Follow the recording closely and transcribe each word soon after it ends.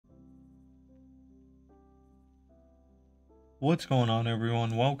What's going on,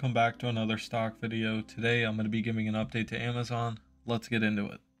 everyone? Welcome back to another stock video. Today I'm going to be giving an update to Amazon. Let's get into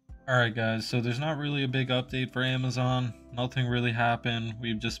it. Alright guys, so there's not really a big update for Amazon. Nothing really happened.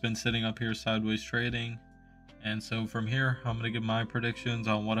 We've just been sitting up here sideways trading. And so from here, I'm going to give my predictions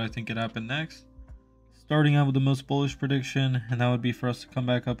on what I think could happen next. Starting out with the most bullish prediction, and that would be for us to come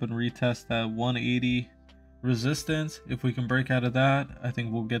back up and retest that 180 resistance. If we can break out of that, I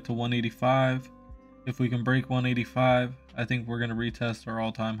think we'll get to 185. If we can break 185, I think we're going to retest our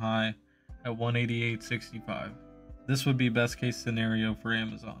all-time high at 188.65. This would be best case scenario for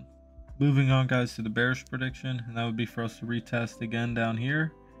Amazon. Moving on, guys, to the bearish prediction, and that would be for us to retest again down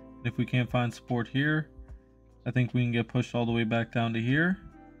here. And if we can't find support here, I think we can get pushed all the way back down to here.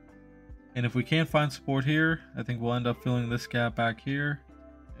 And if we can't find support here, I think we'll end up filling this gap back here,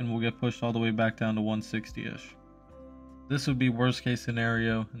 and we'll get pushed all the way back down to 160-ish. This would be worst case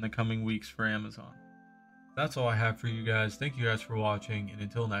scenario in the coming weeks for Amazon. That's all I have for you guys. Thank you guys for watching, and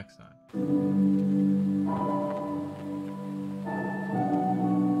until next time.